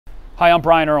Hi, I'm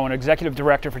Bryan Erwin, Executive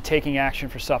Director for Taking Action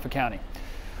for Suffolk County.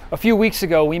 A few weeks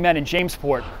ago, we met in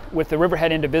Jamesport with the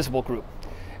Riverhead Indivisible group,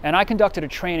 and I conducted a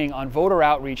training on voter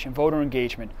outreach and voter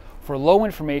engagement for low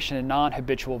information and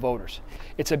non-habitual voters.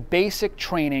 It's a basic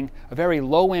training, a very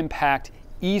low impact,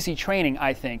 easy training,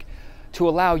 I think, to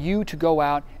allow you to go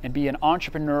out and be an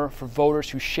entrepreneur for voters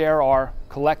who share our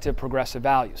collective progressive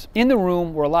values. In the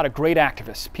room were a lot of great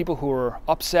activists, people who are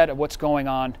upset at what's going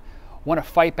on, want to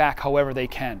fight back however they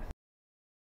can.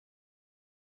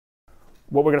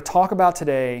 What we're going to talk about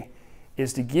today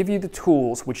is to give you the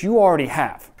tools, which you already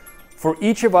have, for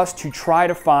each of us to try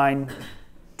to find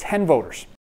 10 voters.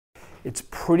 It's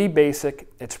pretty basic,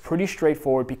 it's pretty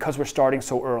straightforward because we're starting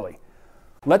so early.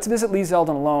 Let's Visit Lee Zeldin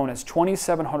alone has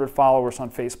 2,700 followers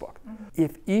on Facebook.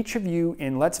 If each of you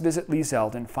in Let's Visit Lee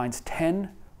Zeldin finds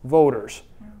 10 voters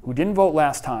who didn't vote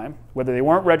last time, whether they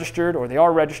weren't registered or they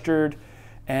are registered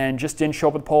and just didn't show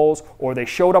up at the polls, or they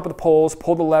showed up at the polls,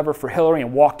 pulled the lever for Hillary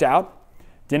and walked out,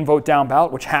 didn't vote down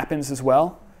ballot, which happens as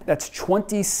well. That's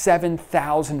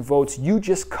 27,000 votes you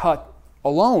just cut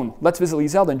alone. Let's Visit Lee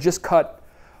Zeldin just cut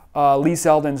Lee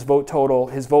Zeldin's vote total,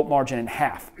 his vote margin in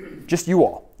half. Just you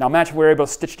all. Now imagine if we were able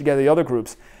to stitch together the other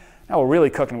groups. Now we're really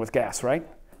cooking with gas, right?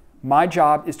 My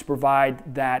job is to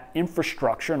provide that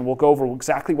infrastructure, and we'll go over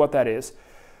exactly what that is,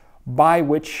 by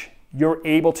which you're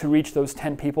able to reach those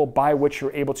 10 people, by which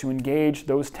you're able to engage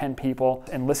those 10 people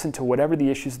and listen to whatever the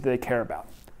issues that they care about.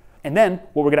 And then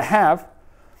what we're going to have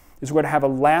is we're going to have a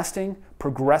lasting,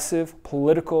 progressive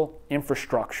political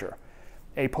infrastructure,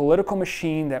 a political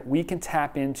machine that we can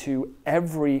tap into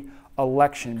every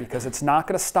election, because it's not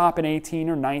going to stop in 18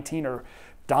 or 19 or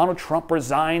Donald Trump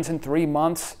resigns in 3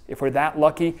 months if we're that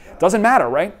lucky. Doesn't matter,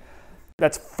 right?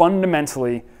 That's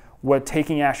fundamentally what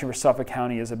Taking Action for Suffolk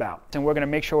County is about. And we're going to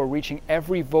make sure we're reaching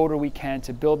every voter we can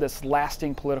to build this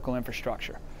lasting political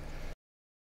infrastructure.